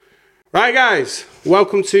Right, guys,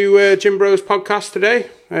 welcome to Jim Bros podcast today.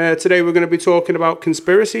 Today we're going to be talking about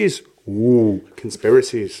conspiracies. Ooh,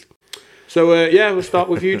 conspiracies. So, we'll start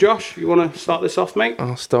with you, Josh. You want to start this off, mate?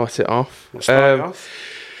 I'll start it off.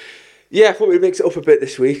 Yeah, I thought we'd mix it up a bit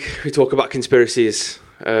this week. We talk about conspiracies,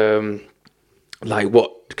 like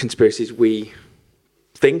what conspiracies we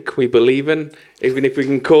think we believe in, even if we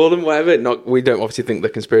can call them whatever. We don't obviously think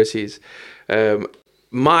they're conspiracies.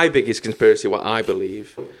 My biggest conspiracy, what I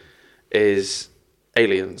believe, is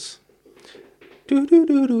aliens. Little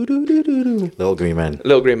green men.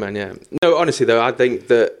 Little green man, yeah. No, honestly though, I think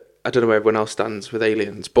that I don't know where everyone else stands with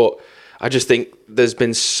aliens, but I just think there's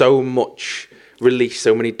been so much released,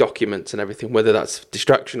 so many documents and everything, whether that's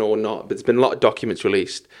distraction or not, but there's been a lot of documents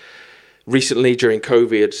released recently during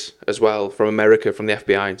COVID as well, from America, from the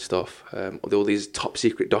FBI and stuff. All these top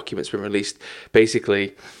secret documents been released,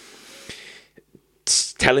 basically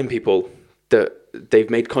telling people that they've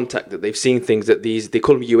made contact, that they've seen things, that they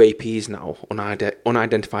call them UAPs now,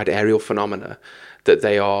 unidentified aerial phenomena, that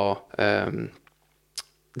they are that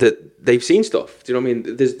they've seen stuff. Do you know what I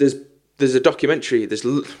mean? There's a documentary. There's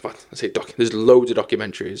loads of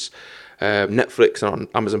documentaries, Netflix and on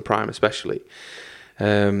Amazon Prime especially.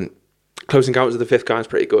 Close Encounters of the Fifth Kind is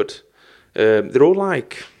pretty good. They're all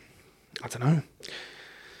like, I don't know,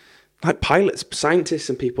 like pilots, scientists,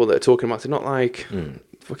 and people that are talking about it. Not like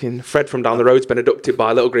fucking Fred from down the road's been abducted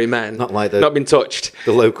by little green men. Not like not been touched.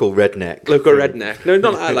 The local redneck. No,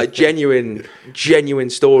 not like that. Like genuine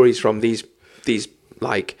stories from these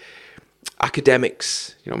like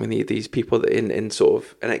academics. You know what I mean? These people that in sort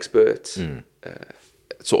of an expert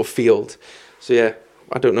sort of field. So yeah,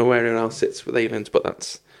 I don't know where anyone else sits with aliens, but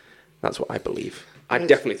that's what I believe. I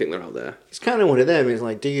definitely think they're out there. It's kind of one of them. It's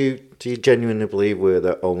like, do you genuinely believe we're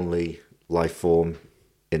the only life form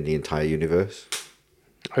in the entire universe?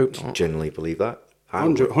 I hope not. Genuinely believe that?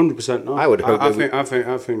 100% not. I would hope. I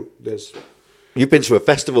think there's. You've been to a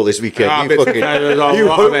festival this weekend. There's a lot of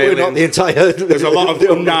not the entire. There's a lot of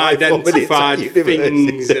unidentified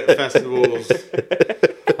things at festivals.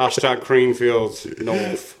 Hashtag Creamfields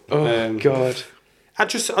North. Oh God. I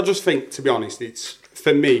just think, to be honest, it's,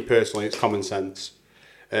 for me personally, it's common sense.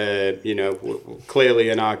 Clearly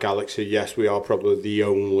in our galaxy, yes, we are probably the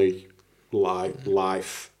only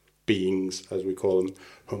life beings, as we call them,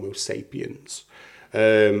 Homo sapiens.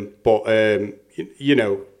 You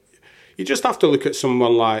just have to look at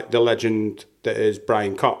someone like the legend that is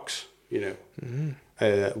Brian Cox. When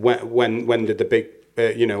did the big,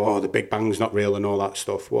 the Big Bang's not real and all that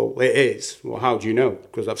stuff? Well, it is. Well, how do you know?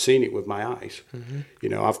 Because I've seen it with my eyes.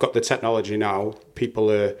 I've got the technology now. People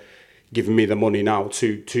are giving me the money now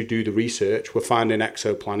to do the research. We're finding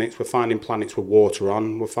exoplanets. We're finding planets with water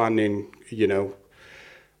on. We're finding,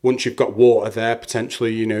 once you've got water there,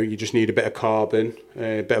 potentially, you just need a bit of carbon,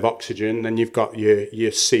 a bit of oxygen, then you've got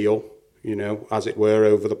your seal, as it were,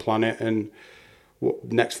 over the planet. And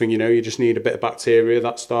next thing you know, you just need a bit of bacteria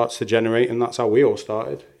that starts to generate, and that's how we all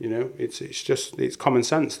started. It's common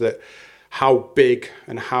sense that how big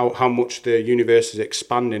and how much the universe is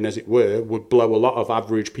expanding, as it were, would blow a lot of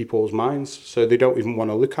average people's minds. So they don't even want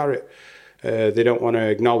to look at it. They don't want to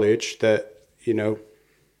acknowledge that,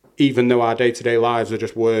 even though our day-to-day lives are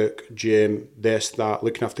just work, gym, this, that,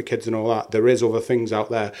 looking after kids and all that, there is other things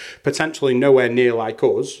out there, potentially nowhere near like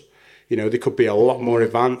us. They could be a lot more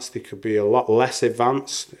advanced. They could be a lot less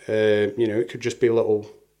advanced. It could just be little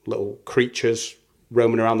creatures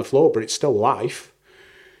roaming around the floor, but it's still life.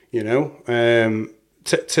 To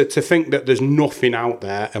think that there's nothing out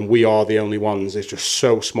there and we are the only ones is just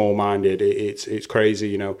so small-minded. It's crazy.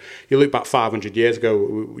 You look back 500 years ago.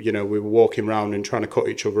 We were walking around and trying to cut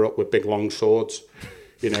each other up with big long swords.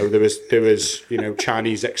 There was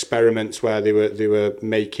Chinese experiments where they were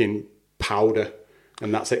making powder.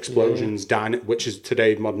 And that's explosions, which is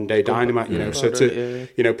today modern day dynamite.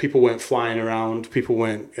 People weren't flying around, people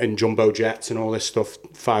weren't in jumbo jets and all this stuff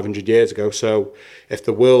 500 years ago. So if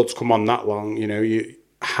the world's come on that long,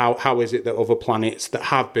 how is it that other planets that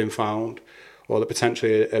have been found, or that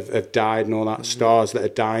potentially have died, and all that, stars that are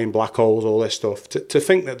dying, black holes, all this stuff, to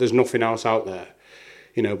think that there's nothing else out there,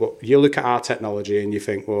 But you look at our technology and you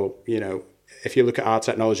think, well, if you look at our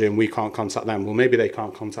technology and we can't contact them, well, maybe they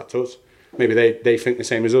can't contact us. Maybe they think the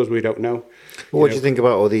same as us. We don't know. Well, what do you think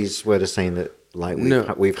about all these where they're saying that Like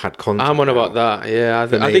No. we've had contact. I'm on about now that. Yeah,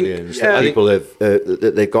 from I think aliens, yeah, that people have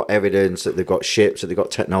that they've got evidence, that they've got ships, that they've got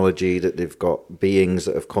technology, that they've got beings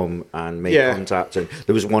that have come and made contact. And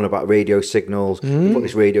there was one about radio signals. They put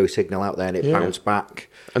this radio signal out there, and it bounced back.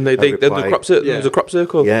 and they a the reply. crop circle. There's a crop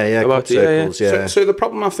circle. Yeah, about crop it. circles. Yeah, So the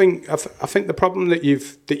problem, I think the problem that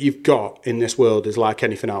you've got in this world is like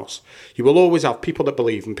anything else. You will always have people that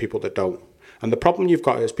believe and people that don't. And the problem you've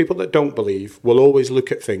got is people that don't believe will always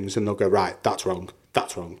look at things and they'll go, right, that's wrong,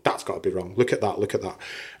 that's got to be wrong. Look at that.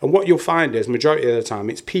 And what you'll find is, majority of the time,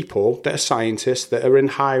 it's people that are scientists, that are in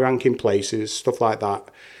high-ranking places, stuff like that,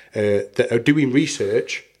 that are doing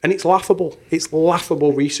research, and it's laughable. It's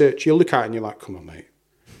laughable research. You look at it and you're like, come on, mate.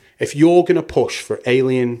 If you're going to push for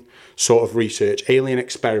alien sort of research, alien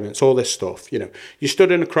experiments, all this stuff, you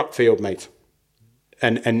stood in a crop field, mate,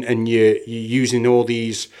 and you're using all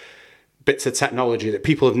these bits of technology that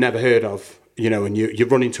people have never heard of, and you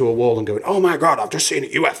run into a wall and going, oh my God, I've just seen a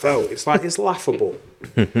UFO. It's like, it's laughable.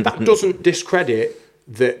 That doesn't discredit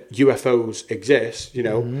that UFOs exist,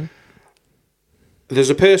 Mm-hmm. There's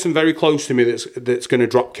a person very close to me that's going to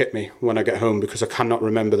drop kick me when I get home because I cannot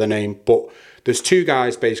remember the name. But there's two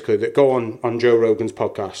guys basically that go on Joe Rogan's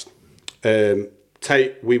podcast.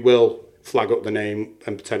 Tate, we will flag up the name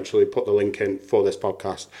and potentially put the link in for this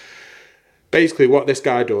podcast. Basically, what this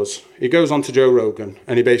guy does, he goes on to Joe Rogan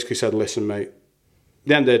and he basically said, listen, mate, at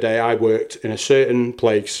the end of the day, I worked in a certain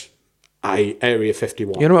place, Area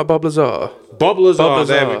 51. You know what Bob Lazar? Bob Lazar, Bob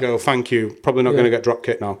Lazar. there we go, thank you. Probably not going to get drop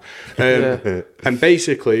kicked now. And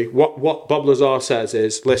basically, what Bob Lazar says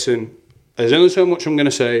is, listen, there's only so much I'm going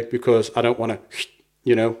to say because I don't want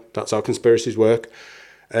to, that's how conspiracies work.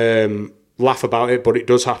 Laugh about it, but it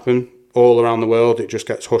does happen all around the world. It just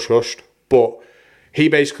gets hush-hushed. But he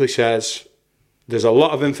basically says, there's a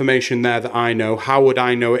lot of information there that I know. How would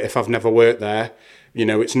I know it if I've never worked there?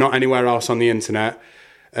 It's not anywhere else on the internet.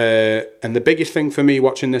 And the biggest thing for me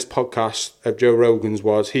watching this podcast of Joe Rogan's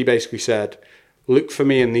was he basically said, look for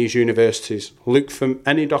me in these universities. Look for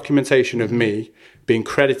any documentation of me being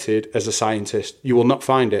credited as a scientist. You will not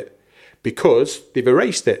find it because they've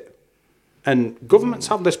erased it. And governments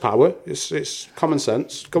have this power. It's common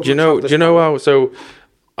sense. Do you know how? So,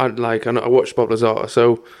 I watched Bob Lazar.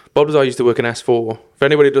 So Bob Lazar used to work in S4. For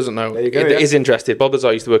anybody who doesn't know, is interested, Bob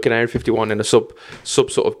Lazar used to work in Area 51 in a sub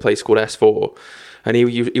sort of place called S4. And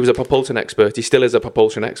he was a propulsion expert. He still is a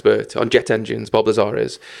propulsion expert on jet engines. Bob Lazar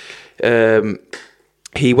is.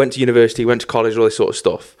 He went to university, went to college, all this sort of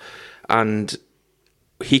stuff. And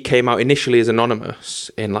he came out initially as anonymous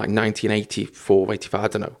in like 1984, 85, I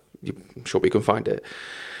don't know. I'm sure we can find it.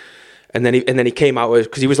 And then he came out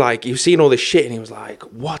because he was seeing all this shit and he was like,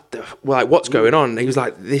 what's going on? And he was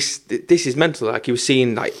like, this is mental. Like he was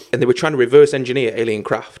seeing and they were trying to reverse engineer alien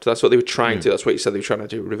craft. That's what they were trying to. That's what he said they were trying to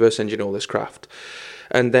do, reverse engineer all this craft.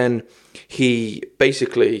 And then he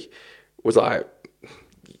basically was like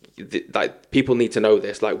people need to know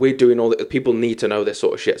this. Like we're doing all that. People need to know this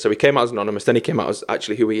sort of shit. So he came out as anonymous. Then he came out as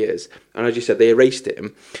actually who he is. And as you said, they erased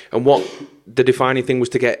him. And what the defining thing was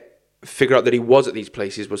to figure out that he was at these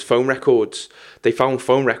places was phone records. They found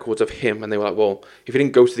phone records of him, and they were like, "Well, if he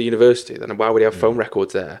didn't go to the university, then why would he have phone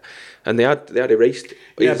records there?" And they had erased.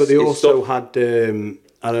 Yeah, but they also had.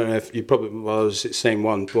 I don't know if you probably was the same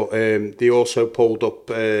one, but they also pulled up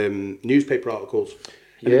newspaper articles.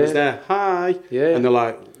 And it was there. Hi. Yeah. And they're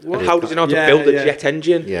like, what? How does he know how to build a jet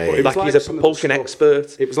engine? Yeah, But it was Like he's a propulsion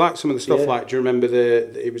expert. It was like some of the stuff. Like, do you remember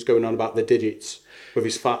he was going on about the digits? With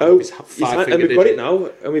his five and finger we've got it now.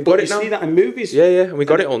 And we've got it now. You see that in movies. Yeah, and we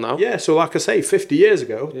got it all now. Yeah, so like I say, 50 years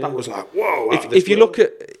ago, that was like, whoa. If you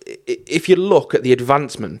look at the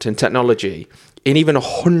advancement in technology in even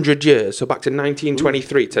 100 years, so back to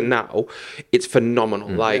 1923 to now, it's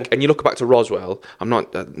phenomenal. And you look back to Roswell.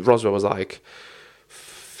 Roswell was like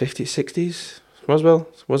 50s, 60s. Roswell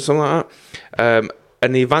was something like that.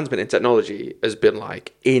 And the advancement in technology has been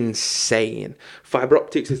like insane. Fiber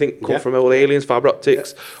optics, I think, come from all the aliens. Fiber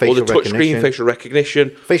optics, all the touchscreen, facial recognition.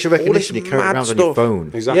 Facial recognition, you carry it around on your phone.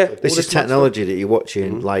 Exactly. Yeah, this is technology that you're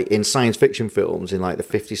watching, like in science fiction films in like the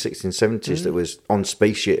 50s, 60s, and 70s that was on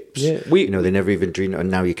spaceships. Yeah, they never even dreamed, and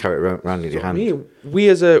now you carry it around in your hand. We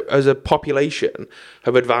as a population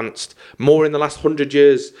have advanced more in the last 100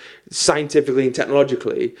 years, scientifically and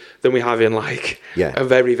technologically, than we have in a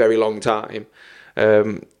very, very long time.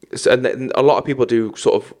 And then a lot of people do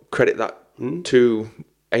sort of credit that to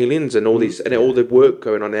aliens and all these and all the work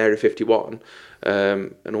going on in Area 51,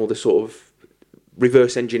 and all the sort of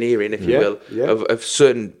reverse engineering, if you will, of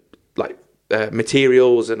certain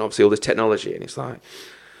materials and obviously all this technology. And it's like,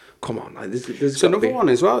 come on, there's so another one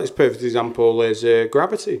as well. It's a perfect example is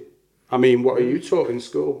gravity. I mean, what are you taught in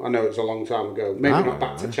school? I know it's a long time ago. Maybe not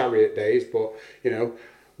back to chariot days, but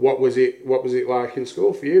what was it like in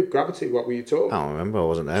school for you? Gravity, what were you taught? I don't remember. I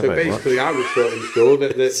wasn't there. So basically, I was taught in school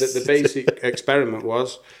that the basic experiment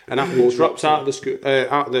was an apple drops out of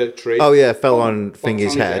the tree. Oh yeah, fell on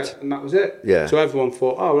Thingy's head, and that was it. Yeah. So everyone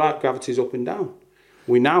thought, oh right, gravity's up and down.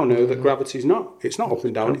 We now know that gravity's not. It's not up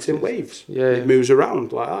and down. It's in waves. Yeah. It moves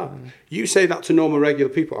around like that. You say that to normal, regular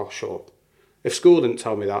people. Oh, shut up. If school didn't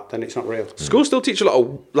tell me that, then it's not real. Schools still teach a lot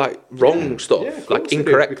of wrong stuff, of like course it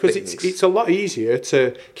incorrect is, because things. it's a lot easier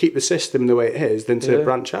to keep the system the way it is than to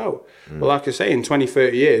branch out. But like I say, in 20,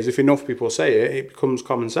 30 years, if enough people say it, it becomes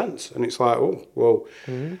common sense. And it's like, oh, well,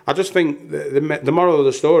 I just think the moral of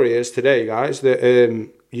the story is today, guys, that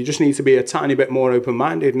you just need to be a tiny bit more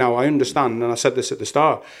open-minded. Now, I understand, and I said this at the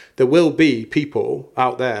start, there will be people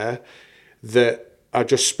out there that are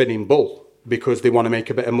just spinning bull because they want to make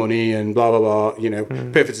a bit of money and blah, blah, blah.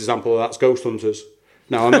 Perfect example of that's ghost hunters.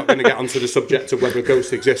 Now, I'm not going to get onto the subject of whether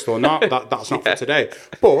ghosts exist or not. That's not for today.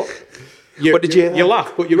 But you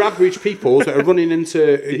laugh, but your average people that are running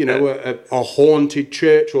into, a haunted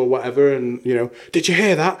church or whatever, and, did you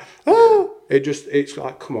hear that? Oh, it's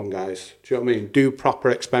like, come on, guys. Do you know what I mean? Do proper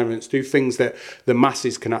experiments, do things that the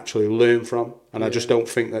masses can actually learn from. And I just don't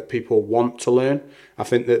think that people want to learn. I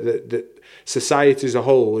think that society as a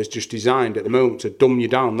whole is just designed at the moment to dumb you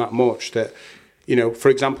down that much that, for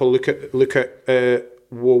example, look at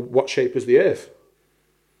what shape is the Earth?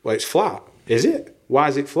 Well, it's flat. Is it? Why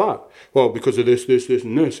is it flat? Well, because of this,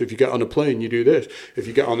 and this. If you get on a plane, you do this. If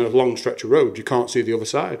you get on a long stretch of road, you can't see the other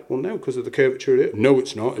side. Well, no, because of the curvature of it. No,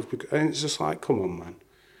 it's not. And it's just like, come on, man.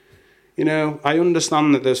 I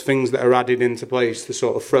understand that there's things that are added into place to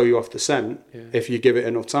sort of throw you off the scent if you give it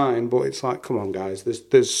enough time. But it's like, come on, guys.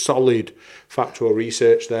 There's solid factual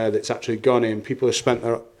research there that's actually gone in. People have spent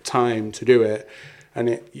their time to do it.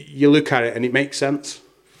 And you look at it and it makes sense,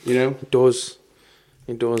 It does.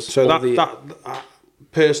 So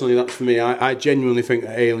personally, that's for me. I genuinely think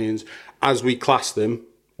that aliens, as we class them,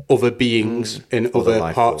 other beings in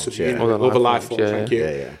other parts of other life forms. Thank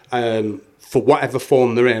you. For whatever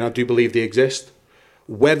form they're in, I do believe they exist.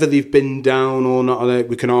 Whether they've been down or not,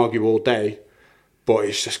 we can argue all day. But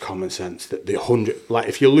it's just common sense that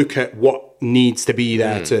if you look at what needs to be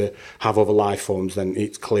there to have other life forms, then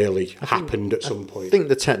it's clearly happened at some point. I think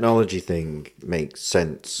the technology thing makes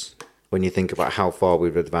sense when you think about how far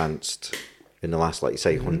we've advanced in the last, like you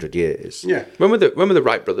say, 100 years. Yeah. When were the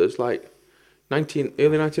Wright brothers? Like early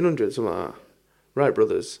 1900s, something like that. Wright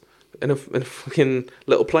brothers in a fucking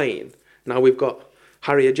little plane. Now we've got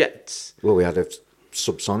Harrier jets. Well, we had a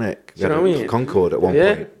subsonic. We had a Concorde at one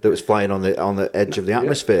point that was flying on the edge of the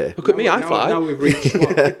atmosphere. Look at me, I fly. Now we've reached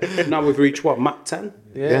what? Now we've reached what? Mach 10.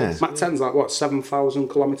 Yeah. Mach 10's like what? 7,000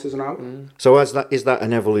 kilometers an hour. So is that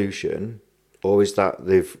an evolution, or is that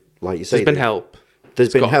they've, like you say, there's been help?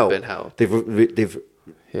 There's been help. They've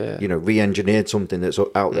re-engineered something that's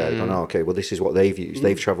out there. Gone, okay, well, this is what they've used.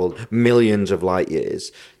 They've travelled millions of light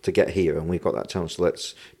years to get here, and we've got that chance. So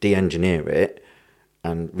let's de-engineer it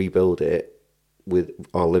and rebuild it with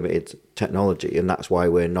our limited technology, and that's why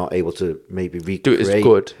we're not able to maybe recreate do it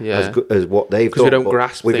as good, as what they've done. Because we don't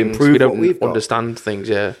grasp things, we don't understand things.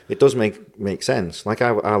 Yeah, it does make sense. Like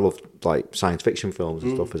I loved like science fiction films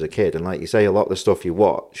and stuff as a kid, and like you say, a lot of the stuff you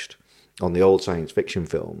watched on the old science fiction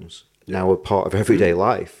films now are part of everyday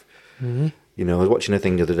life. I was watching a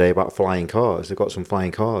thing the other day about flying cars. They've got some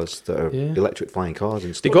flying cars that are electric flying cars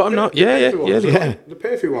and stuff. They got them now. Yeah. The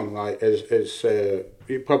Perfy one, like, is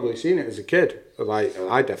you've probably seen it as a kid. Like,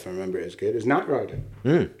 I definitely remember it as a kid. It's Knight Rider.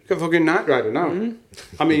 You've got fucking Knight Rider now.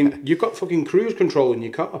 I mean, you've got fucking cruise control in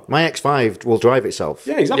your car. My X5 will drive itself.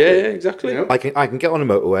 Yeah, exactly. Yeah, exactly. I can get on a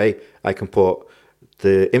motorway. I can put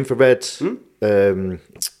the infrared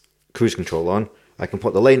cruise control on. I can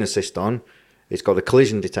put the lane assist on. It's got a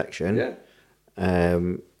collision detection. Yeah.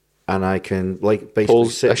 And I can basically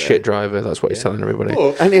Paul's sit a shit driver. That's what he's telling everybody.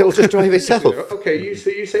 and it'll just drive itself. Okay, you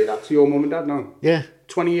say that to your mum and dad now. Yeah.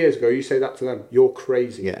 20 years ago, you say that to them. You're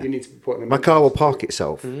crazy. Yeah. You need to be putting them. My car will park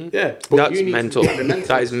itself. Yeah, but That's you need mental.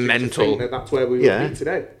 That is mental. That's where we would be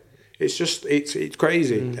today. It's just it's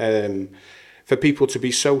crazy for people to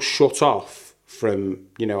be so shut off from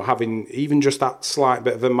having even just that slight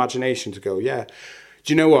bit of imagination to go, yeah.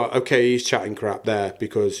 Do you know what? Okay, he's chatting crap there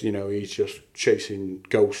because, he's just chasing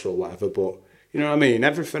ghosts or whatever. But, you know what I mean?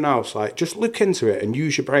 Everything else, like, just look into it and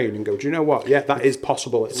use your brain and go, do you know what? Yeah, that is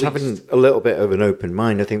possible at least. Having a little bit of an open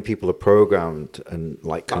mind. I think people are programmed and,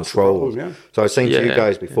 controlled. Yeah. So I was saying to you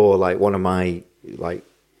guys before, one of my,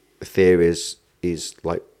 theories is,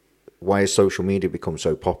 why has social media become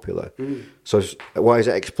so popular? So why has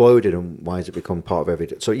it exploded, and why has it become part of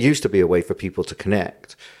everyday? So it used to be a way for people to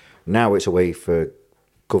connect. Now it's a way for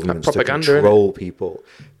governments to control people.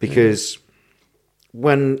 Because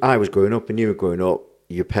when I was growing up and you were growing up,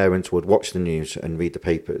 your parents would watch the news and read the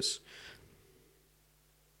papers.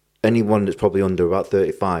 Anyone that's probably under about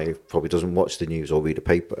 35 probably doesn't watch the news or read a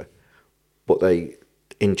paper, but they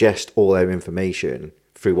ingest all their information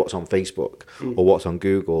through what's on Facebook or what's on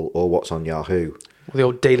Google or what's on Yahoo. The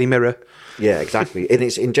old Daily Mirror. Yeah, exactly. And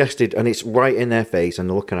it's ingested and it's right in their face and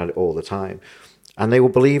they're looking at it all the time. And they will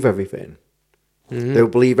believe everything. They will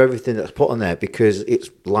believe everything that's put on there because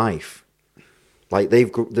it's life. Like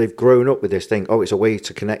they've grown up with this thing. Oh, it's a way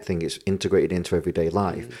to connect things. It's integrated into everyday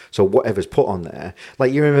life. So whatever's put on there,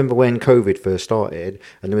 like you remember when COVID first started,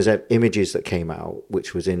 and there was images that came out,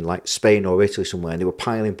 which was in like Spain or Italy somewhere, and they were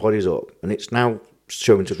piling bodies up, and it's now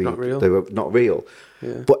shown to be they were not real.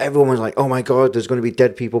 Yeah. But everyone was like, "Oh my God, there's going to be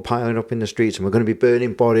dead people piling up in the streets, and we're going to be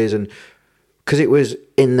burning bodies," and because it was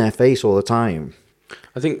in their face all the time.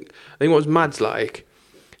 I think what's mad's like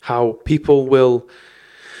how people will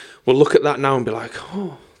look at that now and be like,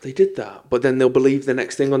 oh, they did that, but then they'll believe the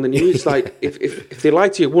next thing on the news. Like if they lie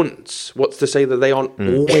to you once, what's to say that they aren't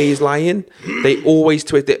always lying? They always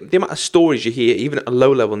twist it. The amount of stories you hear, even at a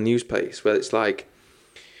low level news place, where it's like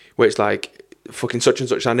fucking such and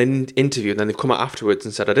such an interview, and then they've come out afterwards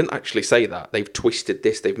and said, I didn't actually say that. They've twisted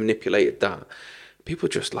this, they've manipulated that. People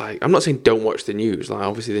just like, I'm not saying don't watch the news. Like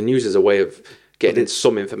obviously the news is a way of getting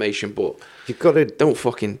some information, but you've got to don't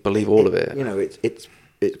fucking believe all of it. You know, it's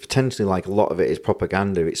potentially like a lot of it is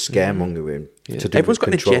propaganda. It's scaremongering. Yeah. To do Everyone's got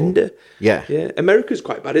control. an agenda. Yeah. America's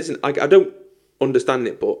quite bad, isn't it? I don't understand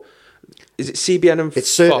it, but is it CBN and it's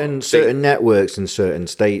certain networks in certain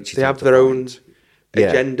states? They have their own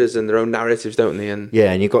agendas and their own narratives, don't they? And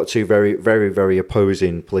and you've got two very, very, very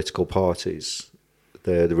opposing political parties,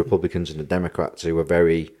 the Republicans and the Democrats, who are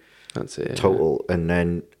very total. And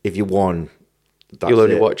then if you won, you'll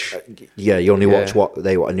only watch. You only watch what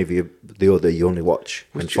they want, and if you the other, you only watch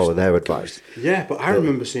and follow their advice. Yeah, but I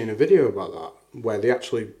remember seeing a video about that where they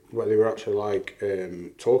were actually like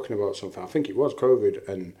talking about something. I think it was COVID,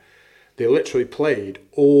 and they literally played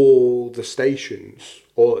all the stations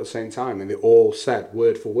all at the same time, and they all said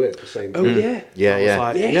word for word the same thing. Oh yeah, yeah.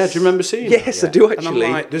 Like, yeah, do you remember seeing? Yes, I do actually. And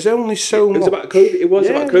I'm like, there's only so much. It was about COVID. It was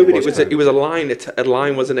about COVID. It was a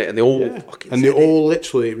line, wasn't it? And they all fucking. And they all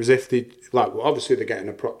literally, it was if they like. Well, obviously they're getting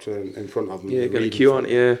a proctor in front of them. Yeah, getting a queue on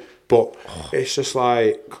it. Yeah, but it's just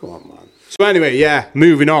like, come on, man. So anyway,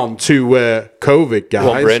 moving on to COVID,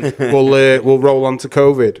 guys. We'll roll on to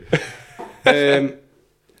COVID.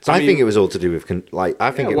 I think it was all to do with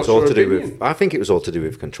I think it was all to do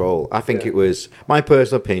with control. I think it was, my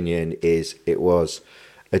personal opinion is it was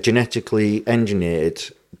a genetically engineered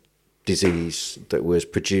disease that was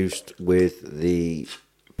produced with the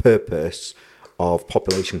purpose of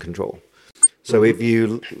population control. So if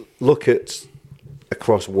you look at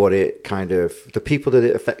across what it kind of, the people that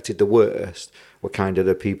it affected the worst were kind of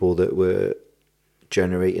the people that were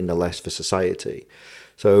generating the less for society.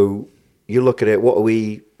 So you look at it, what are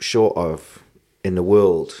we short of in the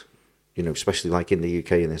world? You know, especially like in the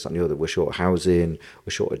UK and this and the other, we're short of housing,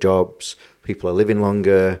 we're short of jobs, people are living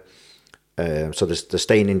longer, so they're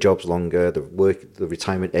staying in jobs longer, the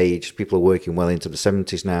retirement age, people are working well into the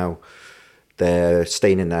 70s now, they're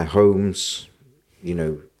staying in their homes, you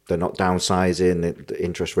know, they're not downsizing, the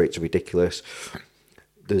interest rates are ridiculous.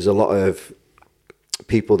 There's a lot of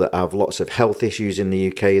people that have lots of health issues in the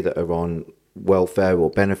UK that are on welfare or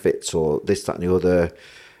benefits or this, that and the other,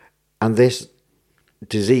 and this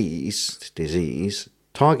disease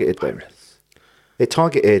targeted them. It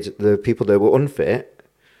targeted the people that were unfit,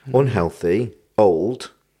 unhealthy,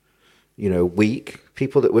 old, you know, weak,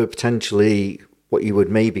 people that were potentially what you would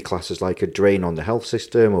maybe class as like a drain on the health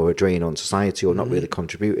system or a drain on society or not really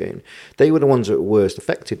contributing. They were the ones that were worst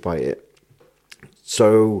affected by it.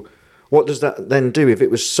 So what does that then do? If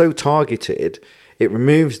it was so targeted, it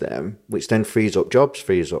removes them, which then frees up jobs,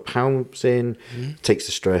 frees up housing, takes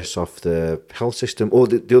the stress off the health system. Or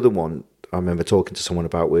the other one I remember talking to someone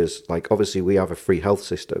about was, like, obviously we have a free health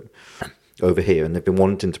system over here, and they've been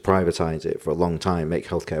wanting to privatise it for a long time, make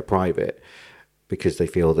healthcare private, because they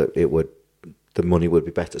feel that the money would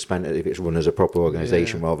be better spent if it's run as a proper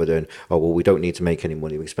organisation rather than, oh, well, we don't need to make any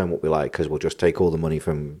money, we spend what we like because we'll just take all the money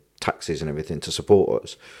from taxes and everything to support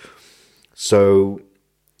us. So...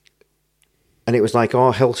 and it was like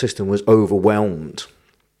our health system was overwhelmed,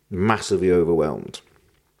 massively overwhelmed.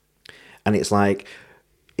 And it's like,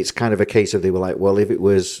 it's kind of a case of they were like, well, if it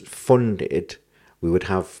was funded, we would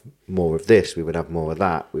have more of this, we would have more of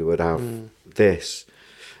that, we would have this.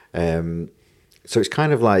 So it's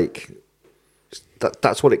kind of like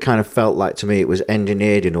that's what it kind of felt like to me. It was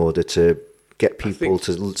engineered in order to get people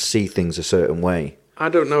to see things a certain way. I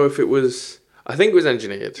don't know if it was. I think it was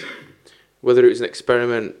engineered. Whether it was an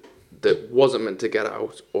experiment that wasn't meant to get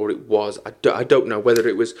out, or it was, I don't know. Whether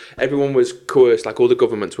it was everyone was coerced, like all the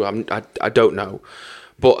governments were. I don't know,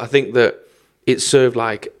 but I think that it served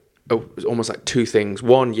like almost like two things.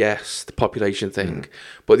 One, yes, the population thing,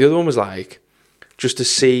 but the other one was like just to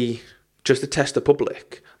test the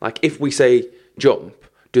public. Like if we say jump,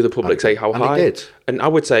 do the public say how high? They did. And I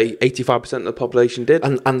would say 85% of the population did.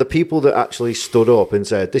 And the people that actually stood up and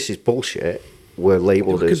said this is bullshit were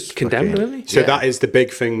labelled as condemned, really. So that is the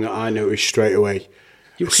big thing that I noticed straight away.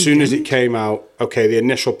 As soon as it came out, okay, the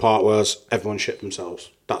initial part was everyone shit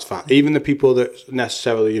themselves. That's fact. Even the people that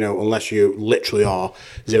necessarily, unless you literally are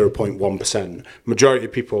 0.1%, majority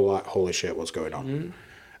of people are like, holy shit, what's going on?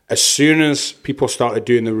 As soon as people started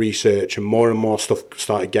doing the research and more stuff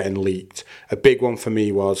started getting leaked, a big one for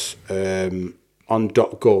me was on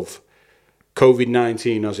 .gov.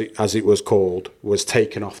 COVID-19, as it was called, was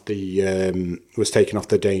taken off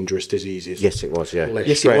the dangerous diseases. Yes, it was. Yeah.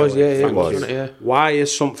 Yes, it was. Yeah, it was. Yeah. Why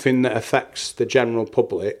is something that affects the general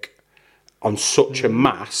public on such a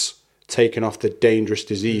mass taken off the dangerous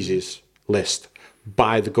diseases list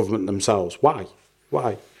by the government themselves? Why?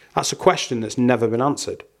 That's a question that's never been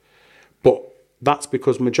answered. But that's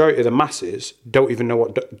because majority of the masses don't even know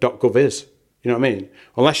what .gov is. You know what I mean?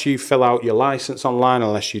 Unless you fill out your license online,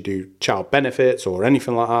 unless you do child benefits or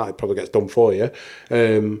anything like that, it probably gets done for you.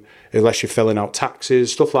 Unless you're filling out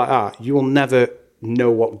taxes, stuff like that, you will never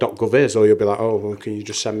know what .gov is, or you'll be like, oh, well, can you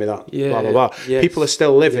just send me that? Yeah, blah, blah, blah. Yes. People are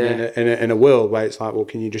still living in a world where it's like, well,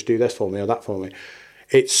 can you just do this for me or that for me?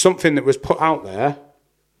 It's something that was put out there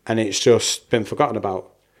and it's just been forgotten about.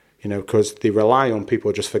 Because they rely on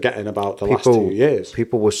people just forgetting about the last 2 years.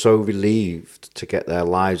 People were so relieved to get their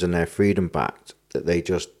lives and their freedom back that they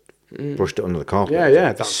just brushed it under the carpet.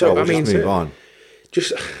 Yeah. That's so, just move on.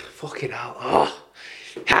 Just fucking hell.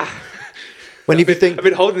 When you think, I've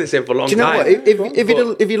been holding this in for a long time. Do you know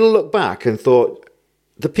what? If you look back and thought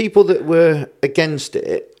the people that were against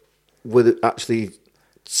it were actually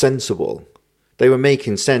sensible. They were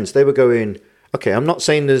making sense. They were going, okay, I'm not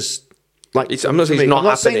saying there's. I'm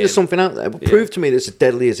not saying there's something out there, but prove to me that it's as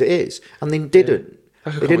deadly as it is. And they didn't.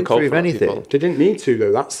 They didn't prove anything. They didn't need to,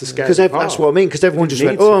 though. That's the scary part. Because that's what I mean. Because everyone just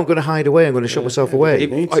went, I'm going to hide away. I'm going to shut myself away.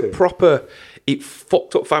 It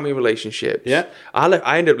fucked up family relationships. Yeah.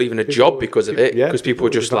 I ended up leaving a job because of it. Because people were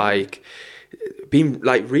just being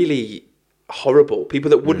really horrible. People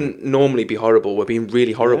that wouldn't normally be horrible were being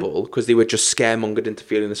really horrible because they were just scaremongered into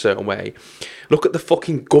feeling a certain way. Look at the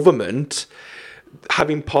fucking government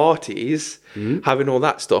having parties, having all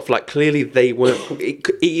that stuff. Like clearly they weren't.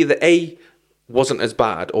 Either A wasn't as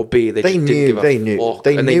bad, or B they just didn't give a fuck.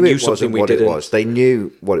 They knew it wasn't what it was. They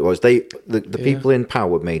knew what it was. The people in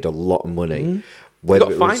power made a lot of money.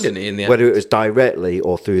 Whether it was directly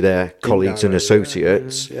or through their colleagues and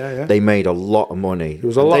associates, they made a lot of money. There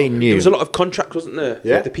was a lot of contracts, wasn't there?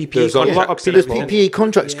 Yeah, the PPE contracts. There's PPE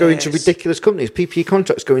contracts going to ridiculous companies. PPE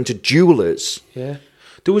contracts going to jewellers. Yeah,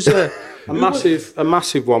 there was a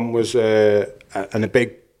massive one was and a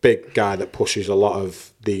big guy that pushes a lot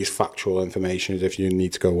of these factual information. If you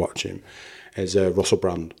need to go watch him, is Russell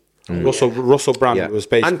Brand. Russell Brand was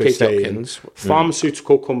basically saying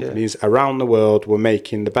pharmaceutical companies around the world were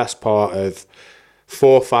making the best part of £4,000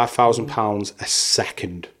 or £5,000 a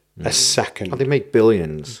second. A second. Oh, they made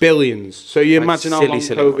billions. So you imagine how long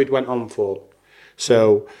COVID went on for.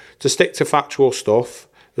 So to stick to factual stuff,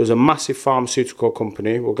 there was a massive pharmaceutical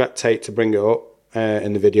company. We'll get Tate to bring it up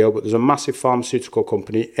in the video, but there's a massive pharmaceutical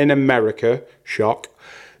company in America, shock,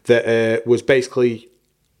 that was basically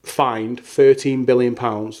fined £13 billion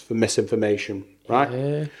for misinformation, right?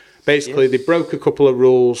 Yeah. Basically, they broke a couple of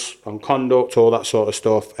rules on conduct, all that sort of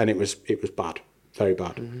stuff, and it was bad, very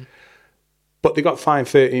bad. Mm-hmm. But they got fined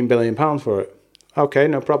 £13 billion for it. Okay,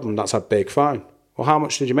 no problem. That's a big fine. Well, how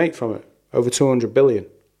much did you make from it? Over 200 billion.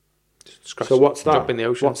 So what's that? Drop in the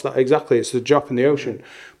ocean. What's that exactly? It's a drop in the ocean.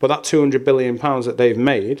 But that 200 billion pounds that they've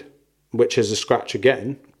made, which is a scratch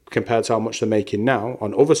again compared to how much they're making now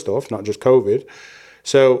on other stuff, not just COVID.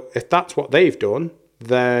 So if that's what they've done,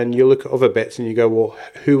 then you look at other bits and you go, well,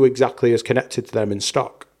 who exactly is connected to them in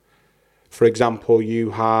stock? For example,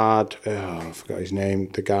 you had, I forgot his name,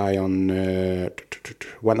 the guy on,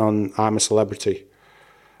 went on I'm a Celebrity,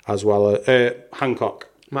 as well as Hancock.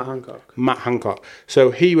 Matt Hancock.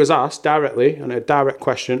 So he was asked directly, on a direct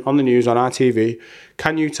question on the news on ITV,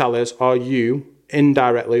 can you tell us, are you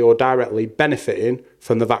indirectly or directly benefiting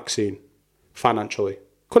from the vaccine financially?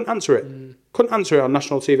 Couldn't answer it. Couldn't answer it on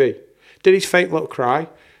national TV. Did his fake little cry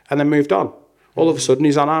and then moved on. All of a sudden,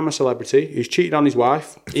 he's on I'm a Celebrity. He's cheated on his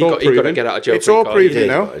wife. He got to get out of jail. It's all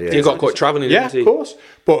proven, He got caught travelling. Yeah, of course.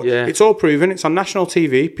 But it's all proven. It's on national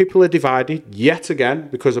TV. People are divided yet again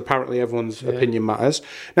because apparently everyone's opinion matters.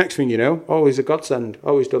 Next thing you know, he's a godsend.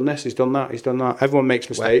 He's done this, he's done that, he's done that. Everyone makes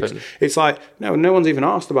mistakes. It's like, no one's even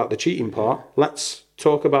asked about the cheating part. Let's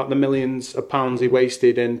talk about the millions of pounds he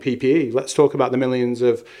wasted in PPE. Let's talk about the millions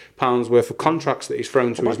of pounds worth of contracts that he's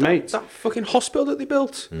thrown to his mates. That fucking hospital that they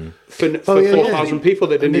built for 4,000 people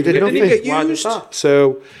that didn't even get used.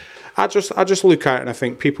 So I just look at it and I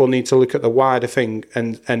think people need to look at the wider thing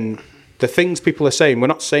and the things people are saying. We're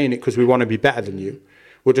not saying it because we want to be better than you.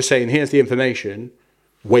 We're just saying, here's the information.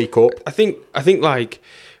 Wake up. I think like,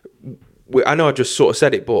 I know I just sort of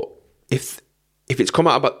said it, but if it's come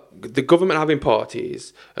out about the government having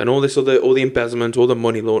parties and all the embezzlement, all the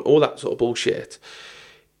money loan, all that sort of bullshit,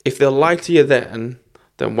 if they'll lie to you then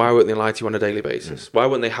why won't they lie to you on a daily basis? Why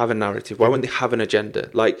won't they have a narrative? Why won't they have an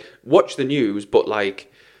agenda? Like, watch the news, but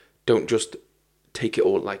like, don't just take it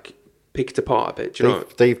all, like, pick it apart a bit. Do you know?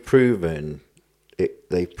 They've proven it.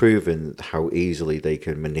 They've proven how easily they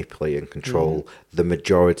can manipulate and control the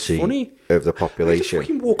majority of the population. Just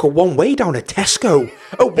fucking walk a one-way down a Tesco,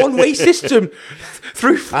 a one-way system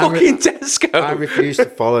through fucking Tesco. I refuse to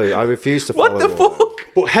follow. What the fuck?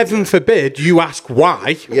 But heaven forbid you ask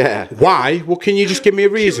why. Yeah. Why? Well, can you just give me a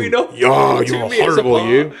reason? You're horrible,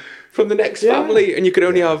 you. From the next family, and you could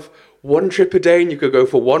only have one trip a day, and you could go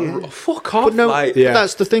for one. Oh, fuck off! But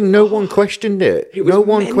that's the thing. No one questioned it. No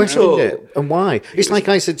one questioned it. And why? It's like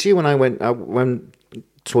I said to you when I went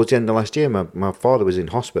towards the end of last year. My father was in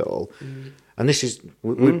hospital, and this is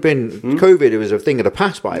we've been COVID. It was a thing of the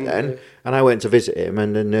past by then. And I went to visit him,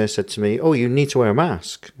 and the nurse said to me, "Oh, you need to wear a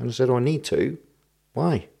mask." And I said, "Oh, I need to.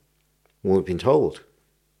 Why?" "Well, we've been told."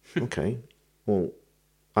 "Okay. Well,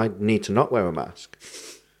 I need to not wear a mask."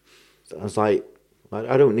 I was like,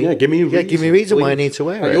 I don't need. Give me a reason. Give me a reason why I need to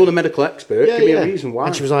wear it. You're the medical expert. Give me a reason why.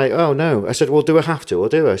 And she was like, "Oh no." I said, "Well, do I have to or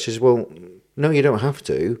do I?" She says, "Well, no, you don't have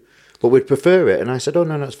to, but we'd prefer it." And I said, "Oh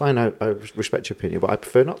no, that's fine. I respect your opinion, but I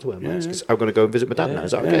prefer not to wear masks because I'm going to go and visit my dad now.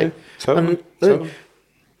 Is that okay?"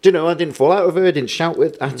 Do you know? I didn't fall out with her. I didn't shout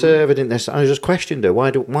at her. I didn't. I just questioned her. Why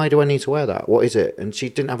do I need to wear that? What is it? And she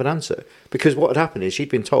didn't have an answer because what had happened is she'd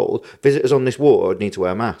been told visitors on this ward need to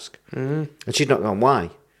wear a mask, and she'd not gone. Why?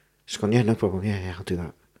 She's gone. "Yeah, no problem. Yeah, I'll do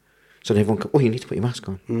that." So then everyone go, "Oh, you need to put your mask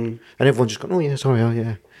on," and everyone's just gone, "Oh yeah, sorry, oh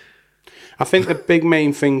yeah." I think the big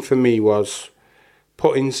main thing for me was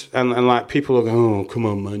putting and like people are going, "Oh, come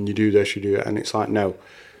on, man, you do this, you do it," and it's like, no.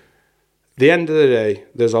 The end of the day,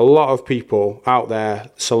 there's a lot of people out there,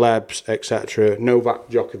 celebs, etc. Novak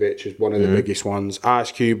Djokovic is one of the biggest ones.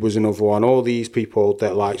 Ice Cube was another one. All these people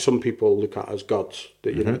that, like, some people look at as gods.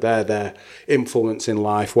 That you know, they're their influence in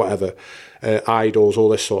life, whatever, idols, all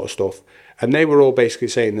this sort of stuff. And they were all basically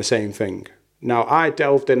saying the same thing. Now, I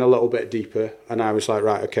delved in a little bit deeper, and I was like,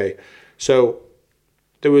 right, okay. So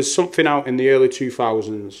there was something out in the early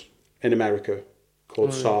 2000s in America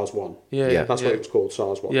called SARS-1. Yeah. That's what it was called,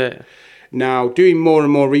 SARS-1. Yeah. Now, doing more and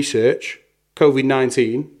more research,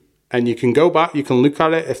 COVID-19, and you can go back, you can look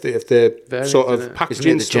at it if the sort of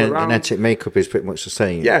packaging still around. Genetic makeup is pretty much the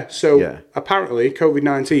same. Yeah, so apparently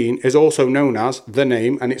COVID-19 is also known as the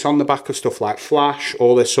name, and it's on the back of stuff like Flash,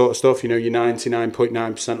 all this sort of stuff, you know, your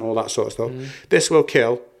 99.9%, all that sort of stuff. This will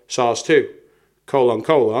kill SARS-2, :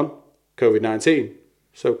 COVID-19.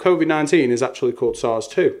 So COVID-19 is actually called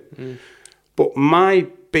SARS-2. But my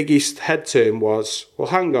biggest head turn was, well,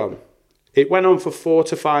 hang on. It went on for 4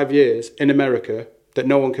 to 5 years in America that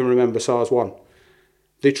no one can remember SARS-1.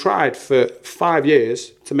 They tried for 5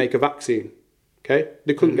 years to make a vaccine, okay?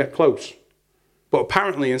 They couldn't get close. But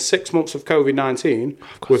apparently in 6 months of COVID-19,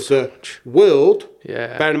 with the world,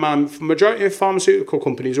 bearing in mind, the majority of pharmaceutical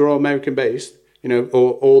companies are all American-based, you know,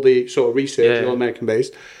 or all the sort of research is all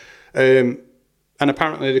American-based. And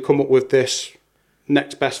apparently they come up with this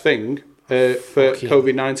next best thing, for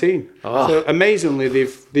COVID-19. So amazingly,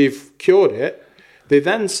 they've cured it. They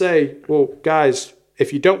then say, well, guys,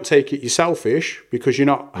 if you don't take it, you're selfish because you're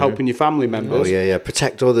not helping your family members. Oh, yeah,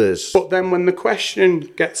 protect others. But then when the question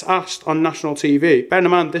gets asked on national TV, bear in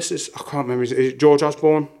mind, this is, I can't remember, is it George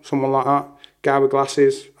Osborne? Someone like that? Guy with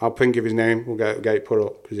glasses? I'll think of his name. We'll get it put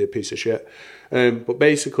up because he's a piece of shit. But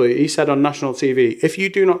basically, he said on national TV, if you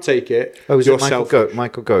do not take it, you're selfish.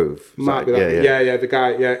 Michael Gove? Might be that. Yeah, the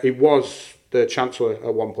guy, he was the Chancellor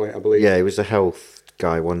at one point, I believe. Yeah, he was the health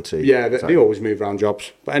guy, wasn't he? Yeah, they always move around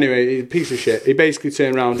jobs. But anyway, he's a piece of shit. He basically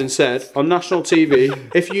turned around and said, on national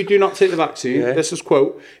TV, if you do not take the vaccine, this is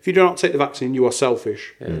quote, if you do not take the vaccine, you are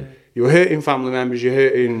selfish. You were hurting family members, you're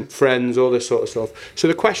hurting friends, all this sort of stuff. So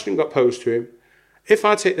the question got posed to him, if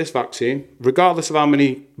I take this vaccine, regardless of how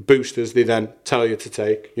many boosters they then tell you to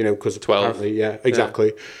take, you know, because 12. apparently, yeah,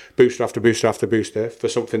 exactly, booster after booster after booster for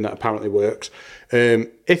something that apparently works.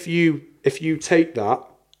 If you take that,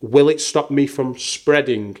 will it stop me from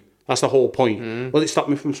spreading? That's the whole point. Will it stop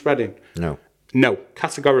me from spreading? No. No,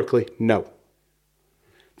 categorically no.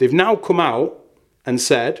 They've now come out and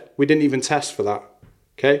said, we didn't even test for that.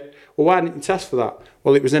 Okay? Well, why didn't you test for that?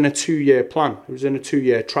 Well, it was in a 2-year plan. It was in a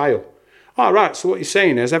 2-year trial. All right, so what you're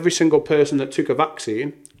saying is every single person that took a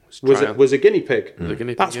vaccine was a guinea pig.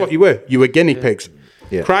 That's what you were. You were guinea pigs.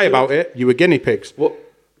 Yeah. Cry about it, you were guinea pigs. What?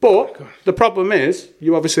 But the problem is,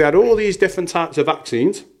 you obviously had all these different types of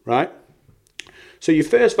vaccines, right? So your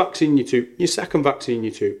first vaccine you took, your second vaccine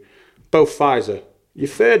you took, both Pfizer. Your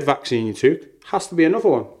third vaccine you took has to be another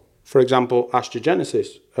one. For example,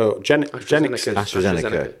 AstraZeneca.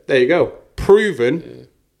 AstraZeneca. There you go. Proven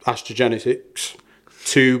AstraZeneca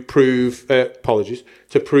to prove,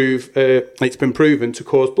 it's been proven to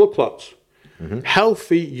cause blood clots.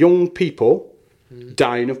 Healthy young people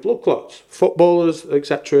dying of blood clots. Footballers,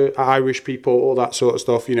 etc., Irish people, all that sort of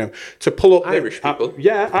stuff, you know, to pull up... Irish people?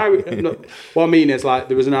 Yeah, Irish. No, what I mean is, like,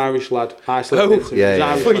 there was an Irish lad, Iceland, Irish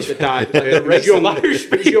lad that died. He was young,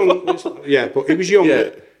 yeah, but he was young,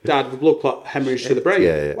 died of a blood clot hemorrhage to the brain.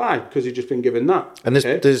 Yeah. Why? Because he'd just been given that. And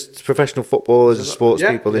there's professional footballers and sports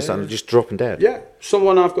people, and just dropping dead. Yeah,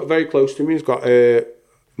 someone I've got very close to me has got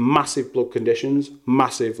massive blood conditions,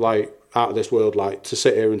 massive, like, out of this world. Like, to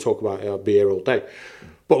sit here and talk about it, I'll be here all day.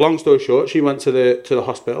 But long story short, she went to the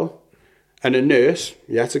hospital, and a nurse,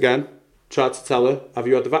 yet again, tried to tell her, have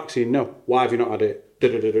you had the vaccine? No. Why have you not had it?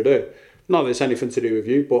 Not that it's anything to do with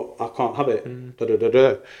you, but I can't have it.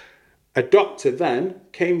 A doctor then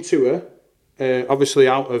came to her, obviously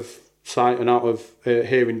out of sight and out of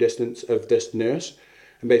hearing distance of this nurse,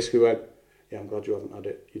 and basically went, yeah, I'm glad you haven't had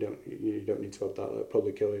it. You don't need to have that. It'll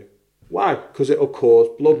probably kill you. Why? Because it'll cause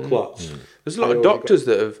blood clots. There's a lot of doctors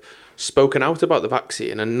that have spoken out about the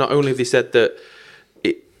vaccine, and not only have they said that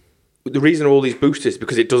the reason all these boosters is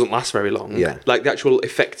because it doesn't last very long. Yeah. Like, the actual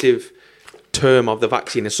effective term of the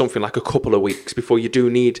vaccine is something like a couple of weeks before you do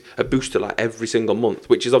need a booster, like every single month,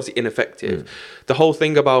 which is obviously ineffective. The whole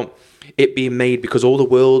thing about it being made because all the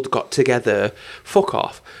world got together, fuck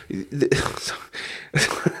off.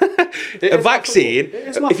 A vaccine,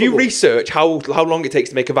 if you research how long it takes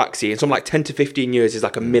to make a vaccine, something like 10 to 15 years is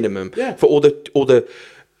like a minimum for all the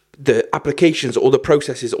applications, all the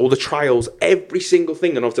processes, all the trials, every single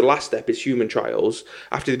thing. And obviously the last step is human trials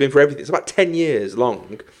after they've been for everything. It's about 10 years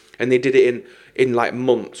long, and they did it in like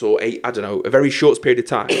months or 8, I don't know, a very short period of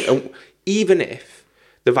time. And even if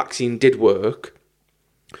the vaccine did work,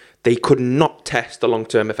 they could not test the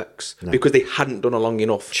long-term effects because they hadn't done it long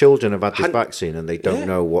enough. Children have had this vaccine and they don't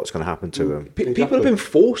know what's going to happen to them. People have been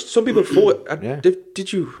forced. Some people forced.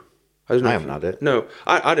 Did you? I haven't had it. No,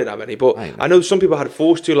 I didn't have any, but I know some people had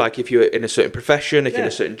forced to, like if you're in a certain profession, if you're in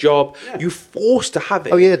a certain job, you're forced to have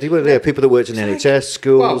it. Oh yeah, they were there. People that worked in the NHS,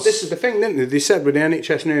 schools. Well, this is the thing, didn't they? They said with the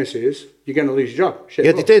NHS nurses, you're going to lose your job.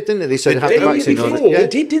 They did, didn't they? They said have the vaccine on it. They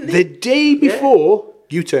did, didn't they? The day before,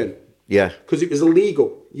 U-turn. Yeah. Because it was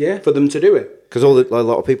illegal for them to do it. Because a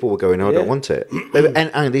lot of people were going, I don't want it.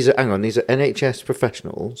 And these are NHS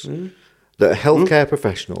professionals that are healthcare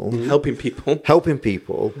professionals helping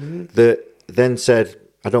people that then said,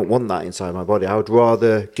 I don't want that inside my body. I would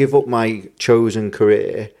rather give up my chosen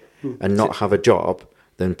career and not have a job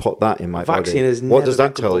than put that in my body. Is what does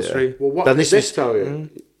that tell you? Well, what does this tell you?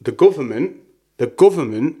 The government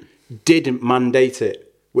didn't mandate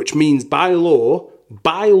it, which means by law,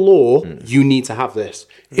 you need to have this.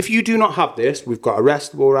 If you do not have this, we've got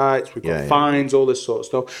arrestable rights, we've got fines, all this sort of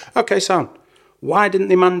stuff. Okay, Sam, why didn't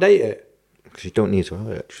they mandate it? Because you don't need to have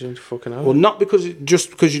it. Well, not because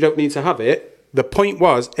you don't need to have it. The point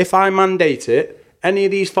was, if I mandate it, any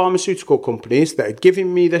of these pharmaceutical companies that are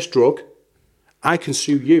giving me this drug, I can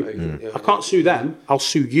sue you. I can't sue them, I'll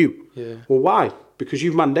sue you. Well, why? Because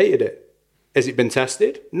you've mandated it. Has it been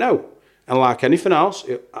tested? No. And like anything else,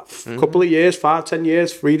 a couple of years, 5, 10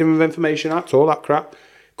 years, Freedom of Information Act, all that crap,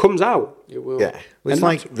 comes out. It will. Yeah. Well, it's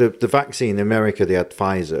like the vaccine in America, they had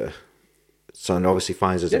Pfizer. So, and obviously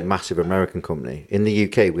Pfizer's a massive American company. In the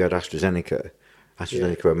UK, we had AstraZeneca.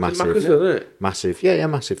 AstraZeneca were massive. Yeah,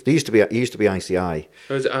 massive. They used to be ICI.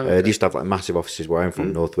 They used to have like massive offices where I'm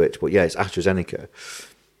from, Northwich. But yeah, it's AstraZeneca.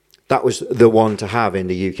 That was the one to have in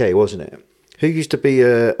the UK, wasn't it? Who used to be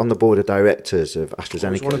on the board of directors of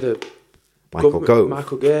AstraZeneca? One of the Michael Gove.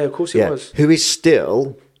 Yeah, of course he was. Who is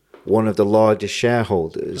still one of the largest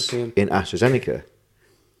shareholders in AstraZeneca.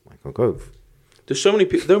 Michael Gove. There's so many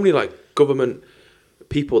people, so many like government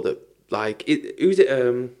people that like who's it?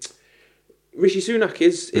 Rishi Sunak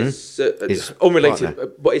is His unrelated,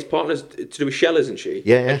 partner. but his partner's to do with Shell, isn't she?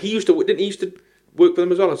 Yeah, yeah. And he used to work for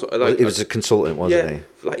them as well. Like, He was a consultant, wasn't yeah,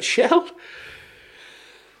 he? like Shell.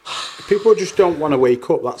 People just don't want to wake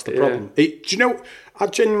up. That's the problem. Do you know? I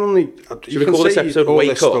genuinely. Should we call this episode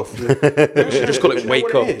 "Wake Up"? We should just call it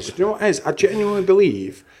 "Wake Up." Do you know what it is? I genuinely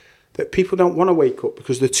believe that people don't want to wake up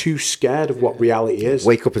because they're too scared of what reality is.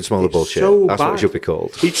 Wake up and smell the bullshit. So That's bad. what it should be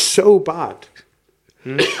called. It's so bad.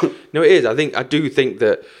 No, it is. I do think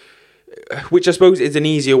that, which I suppose is an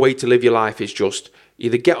easier way to live your life, is just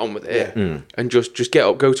either get on with it and just get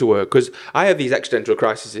up, go to work. Because I have these existential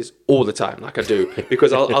crises all the time, like I do,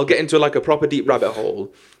 because I'll get into like a proper deep rabbit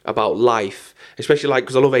hole about life, especially like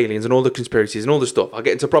because I love aliens and all the conspiracies and all the stuff. I'll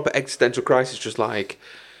get into a proper existential crisis, just like,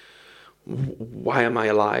 why am I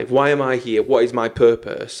alive? Why am I here? What is my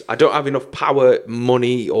purpose? I don't have enough power,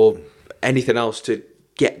 money, or anything else to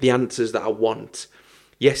get the answers that I want.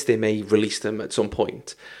 Yes, they may release them at some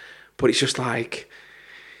point, but it's just like,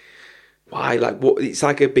 why? Like, what? It's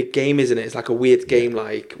like a big game, isn't it? It's like a weird game.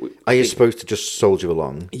 Like, Are you supposed to just soldier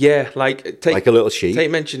along? yeah, like Like a little sheep?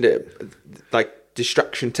 Tate mentioned it, like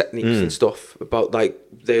distraction techniques and stuff about like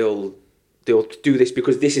they'll do this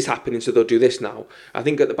because this is happening, so they'll do this now. I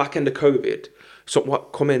think at the back end of COVID,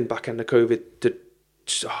 back end of COVID,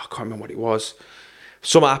 I can't remember what it was.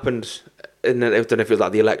 Something happened. And then I don't know if it was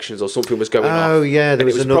like the elections or something was going on. Oh yeah, there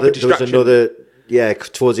was another. Yeah,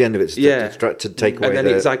 towards the end of it, to take away. And then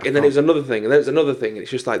it's like, and then it was another thing, and then it's another thing, and it's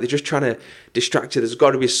just like they're just trying to distract you. There's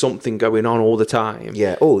got to be something going on all the time.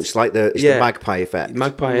 Yeah. Oh, it's like the magpie effect.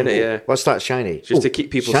 Magpie, innit? Yeah. What's that? Shiny. Just to keep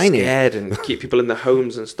people scared and keep people in their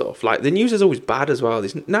homes and stuff. Like the news is always bad as well.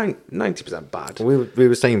 It's 90% bad. We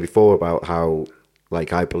were saying before about how,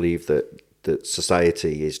 like, I believe that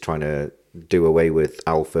society is trying to do away with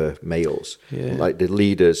alpha males, like the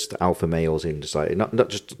leaders, the alpha males in society, not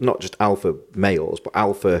just alpha males, but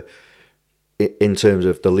alpha in terms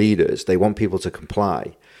of the leaders. They want people to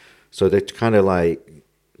comply, so they're kind of like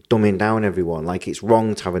dumbing down everyone. Like, it's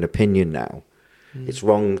wrong to have an opinion now. It's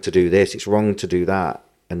wrong to do this. It's wrong to do that.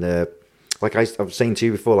 And like I was saying to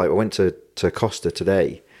you before, like I went to Costa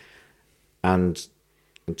today, and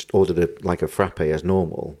just ordered a frappe as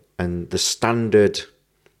normal, and the standard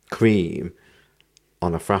cream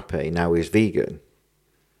on a frappe now is vegan.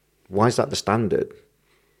 Why is that the standard?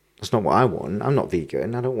 That's not what I want. I'm not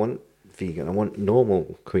vegan. I don't want vegan. I want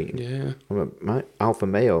normal cream. Yeah. I'm a alpha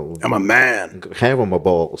male. I'm a man. Got hair on my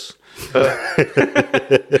balls.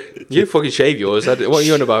 You fucking shave yours. What are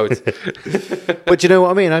you on about? But you know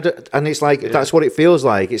what I mean? And it's like, that's what it feels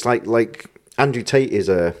like. It's like Andrew Tate is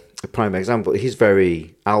a prime example. He's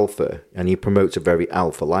very alpha, and he promotes a very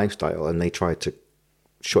alpha lifestyle, and they tried to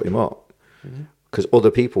shut him up because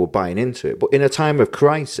other people were buying into it. But in a time of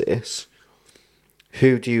crisis,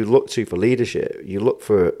 who do you look to for leadership? You look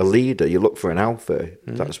for a leader. You look for an alpha.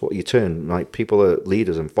 That's what you turn. Like, people are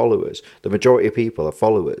leaders and followers. The majority of people are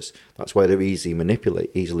followers. That's why they're easily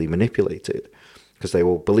manipulated, because they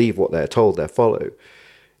will believe what they're told. They follow.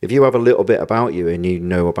 If you have a little bit about you and you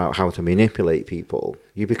know about how to manipulate people,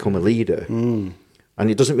 you become a leader. And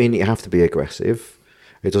it doesn't mean that you have to be aggressive.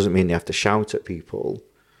 It doesn't mean you have to shout at people.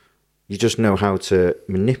 You just know how to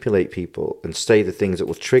manipulate people and say the things that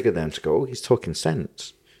will trigger them to go, oh, he's talking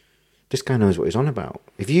sense. This guy knows what he's on about.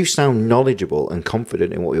 If you sound knowledgeable and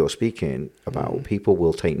confident in what you're speaking about, people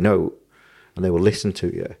will take note and they will listen to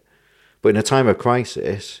you. But in a time of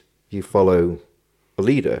crisis, you follow a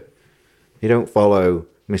leader. You don't follow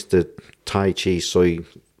Mr. Tai Chi Soy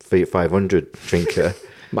 500 drinker.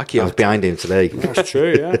 I was behind him today. That's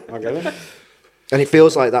true, yeah. I get it. And it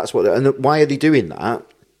feels like that's what... And why are they doing that?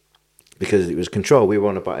 Because it was control. We were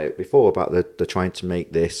on about it before, about the trying to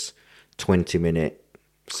make this 20-minute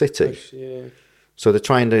city. Yeah. So they're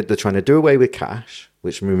trying to do away with cash,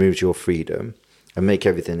 which removes your freedom, and make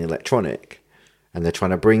everything electronic. And they're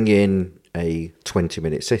trying to bring in a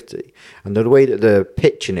 20-minute city. And the way that they're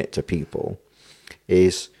pitching it to people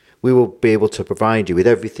is, we will be able to provide you with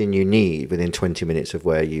everything you need within 20 minutes of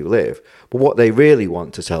where you live. But what they really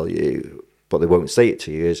want to tell you, but they won't say it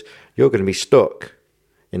to you, is you're going to be stuck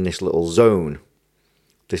in this little zone,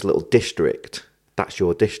 this little district. That's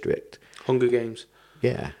your district. Hunger Games.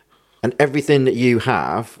 Yeah. And everything that you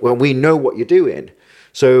have, well, we know what you're doing.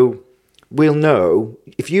 So we'll know,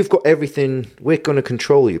 if you've got everything, we're going to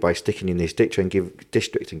control you by sticking in this district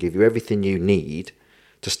and give you everything you need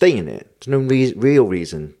to stay in it. There's no real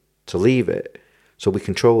reason to leave it. So we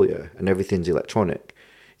control you, and everything's electronic.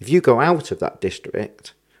 If you go out of that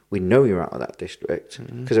district, we know you're out of that district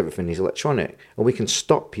because everything is electronic, and we can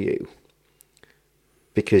stop you.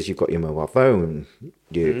 because you've got your mobile phone,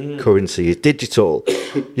 your currency is digital.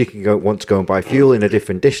 You can want to go and buy fuel in a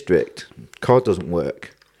different district. Card doesn't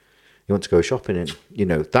work. You want to go shopping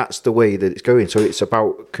in, that's the way that it's going. So it's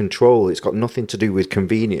about control. It's got nothing to do with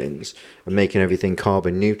convenience and making everything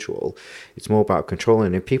carbon neutral. It's more about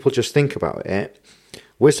controlling. And people just think about it.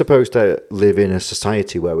 We're supposed to live in a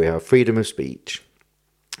society where we have freedom of speech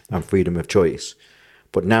and freedom of choice.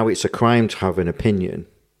 But now it's a crime to have an opinion.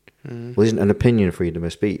 Well, isn't an opinion freedom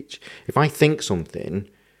of speech? If I think something,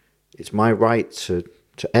 it's my right to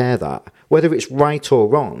air that. Whether it's right or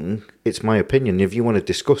wrong, it's my opinion. If you want to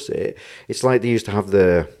discuss it, it's like they used to have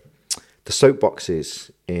the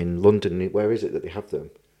soapboxes in London. Where is it that they have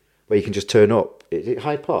them? Where you can just turn up. Is it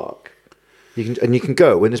Hyde Park? You can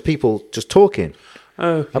go and there's people just talking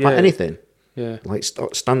about anything. Yeah. Like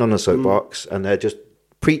stand on a soapbox and they're just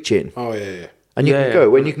preaching. Oh yeah. And you can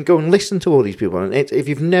go and you can go and listen to all these people. And if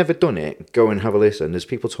you've never done it, go and have a listen. There's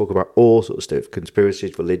people talk about all sorts of stuff,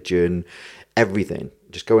 conspiracies, religion, everything.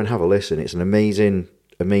 Just go and have a listen. It's an amazing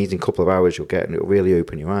couple of hours you'll get, and it'll really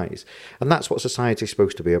open your eyes. And that's what society's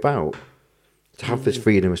supposed to be about. To have this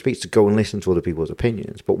freedom of speech, to go and listen to other people's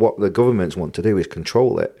opinions. But what the governments want to do is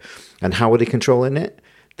control it. And how are they controlling it?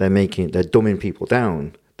 They're dumbing people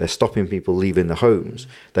down. They're stopping people leaving their homes.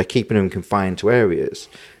 They're keeping them confined to areas.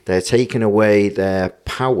 They're taking away their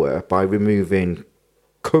power by removing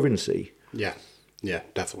currency. Yeah,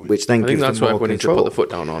 definitely. Which then gives them more control. We need to put the foot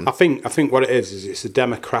down on. I think what it is it's a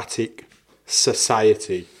democratic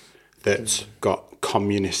society that's got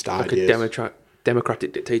communist ideas. Like a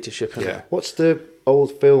democratic dictatorship. Yeah. What's the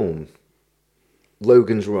old film?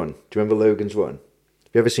 Logan's Run. Do you remember Logan's Run?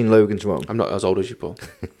 Have you ever seen Logan's Run? I'm not as old as you, Paul.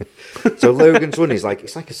 So Logan's Run is like a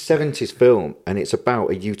 70s film, and it's about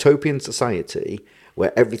a utopian society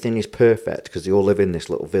where everything is perfect because they all live in this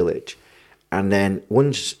little village. And then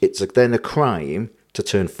then a crime to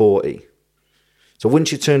turn 40. So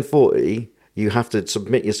once you turn 40, you have to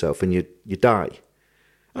submit yourself and you die.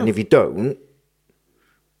 And if you don't,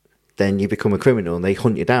 then you become a criminal and they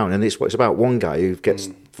hunt you down. And it's about. One guy who gets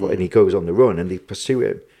and he goes on the run and they pursue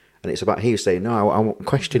him. And it's about he saying, no, I'm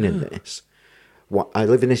questioning this. I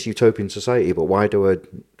live in this utopian society, but why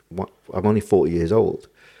I'm only 40 years old.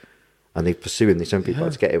 And they pursue him, they send people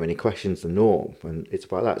out to get him, and he questions the norm. And it's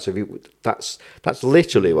about that. So that's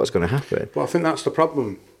literally what's going to happen. Well, I think that's the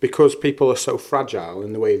problem. Because people are so fragile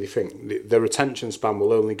in the way they think, their attention span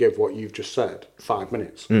will only give what you've just said 5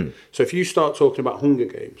 minutes. So if you start talking about Hunger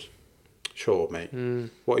Games, sure, mate,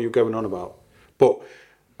 what are you going on about? But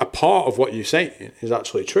a part of what you're saying is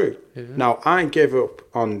actually true. Yeah. Now, I give up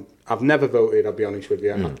on... I've never voted, I'll be honest with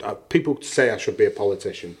you. People say I should be a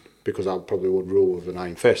politician because I probably would rule with an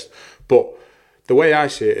iron fist. But the way I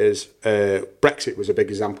see it is Brexit was a big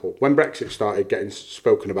example. When Brexit started getting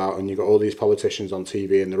spoken about and you got all these politicians on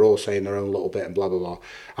TV and they're all saying their own little bit and blah, blah, blah.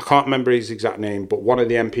 I can't remember his exact name, but one of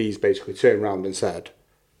the MPs basically turned around and said,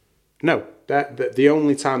 no, the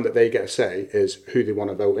only time that they get a say is who they want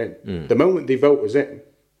to vote in. The moment the vote was in,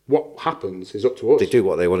 what happens is up to us. They do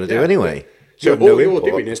what they want to do anyway. So all you're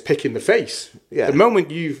doing is picking the face. Yeah. The moment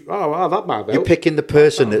that might vote. You're picking the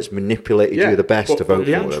person that's manipulated you the best to vote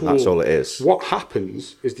for them. That's all it is. What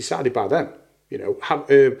happens is decided by them.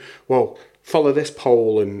 Follow this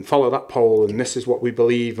poll and follow that poll, and this is what we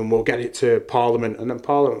believe, and we'll get it to Parliament. And then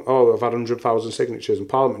Parliament, I've had 100,000 signatures, and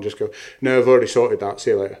Parliament just go, no, I've already sorted that,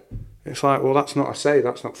 see you later. It's like, well, that's not a say,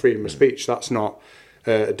 that's not freedom of speech, that's not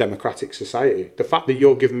a democratic society. The fact that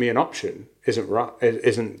you're giving me an option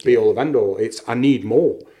isn't be all of end all. It's I need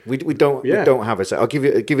more. We don't have a say. I'll give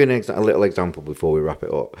you a little example before we wrap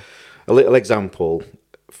it up. A little example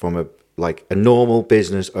from a normal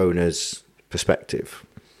business owner's perspective.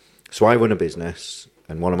 So I run a business,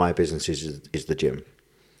 and one of my businesses is the gym.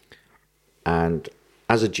 And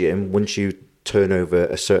as a gym, once you turn over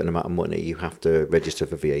a certain amount of money, you have to register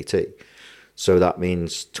for VAT. So that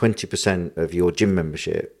means 20% of your gym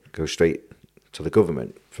membership goes straight to the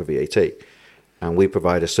government for VAT. And we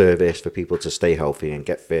provide a service for people to stay healthy and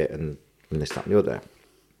get fit and this, that and the other.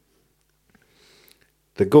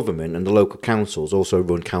 The government and the local councils also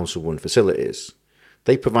run council-run facilities.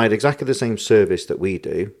 They provide exactly the same service that we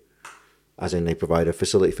do, as in they provide a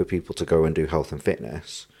facility for people to go and do health and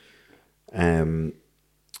fitness. And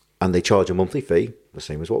they charge a monthly fee, the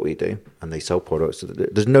same as what we do, and they sell products.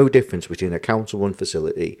 There's no difference between a council-run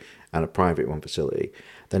facility and a private-run facility.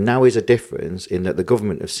 There now is a difference in that the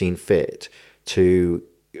government have seen fit to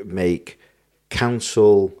make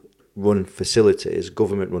council-run facilities,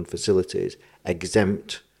 government-run facilities,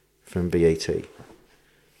 exempt from VAT.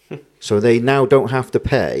 So they now don't have to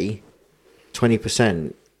pay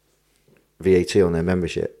 20% VAT on their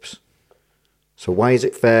memberships. So why is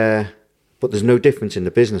it fair? But there's no difference in the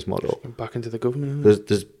business model. Back into the government. Isn't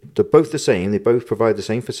it? They're both the same. They both provide the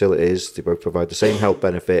same facilities. They both provide the same health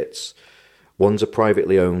benefits. One's a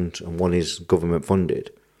privately owned and one is government funded.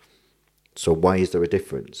 So why is there a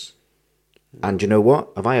difference? And you know what?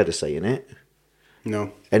 Have I had a say in it?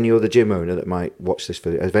 No. Any other gym owner that might watch this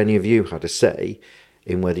video, have any of you had a say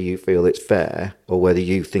in whether you feel it's fair or whether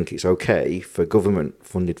you think it's okay for government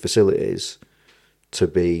funded facilities to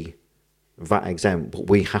be VAT exempt, but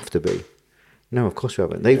we have to be? No, of course we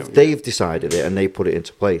haven't. They've decided it and they put it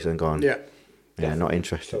into place and gone, Yeah. not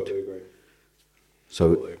interested. Totally agree.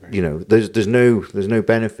 So Totally agree. you know, there's no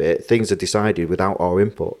benefit. Things are decided without our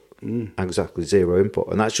input, exactly zero input,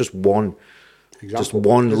 and that's just one, just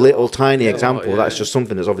one little tiny example. That's just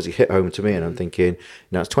something that's obviously hit home to me, and I'm thinking,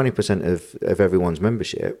 it's 20% of everyone's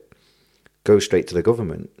membership goes straight to the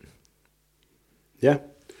government. Yeah.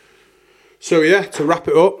 So yeah, to wrap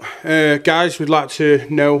it up, guys, we'd like to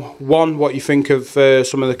know, one, what you think of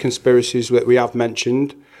some of the conspiracies that we have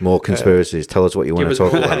mentioned. More conspiracies. Tell us what you want to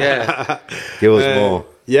talk about. Yeah. Give us more.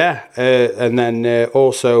 Yeah, and then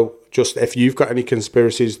also just if you've got any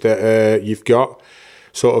conspiracies that you've got,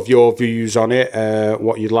 sort of your views on it,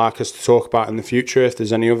 what you'd like us to talk about in the future, if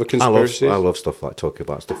there's any other conspiracies. I love stuff like talking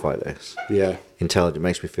about stuff like this. Yeah. Intelligent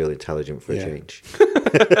makes me feel intelligent for a change.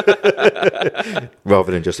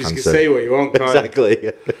 Rather than just You can answer. say what you want, can't you?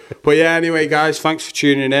 Exactly. But yeah, anyway, guys, thanks for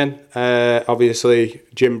tuning in. Obviously,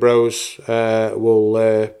 Gym Bros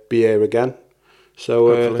will be here again.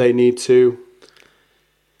 So they need to...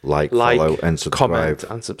 Like, follow, and subscribe. Comment,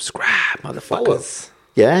 and subscribe, motherfuckers.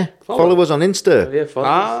 Yeah. Follow us on Insta. Oh, yeah, follow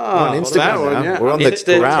us. Ah, We're on Instagram that one, now. yeah. We're on the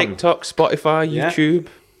Insta, gram. TikTok, Spotify, Yeah. YouTube.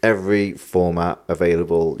 Every format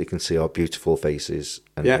available. You can see our beautiful faces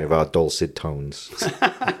and hear our dulcet tones.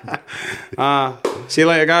 See you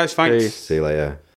later, guys. Thanks. Peace. See you later.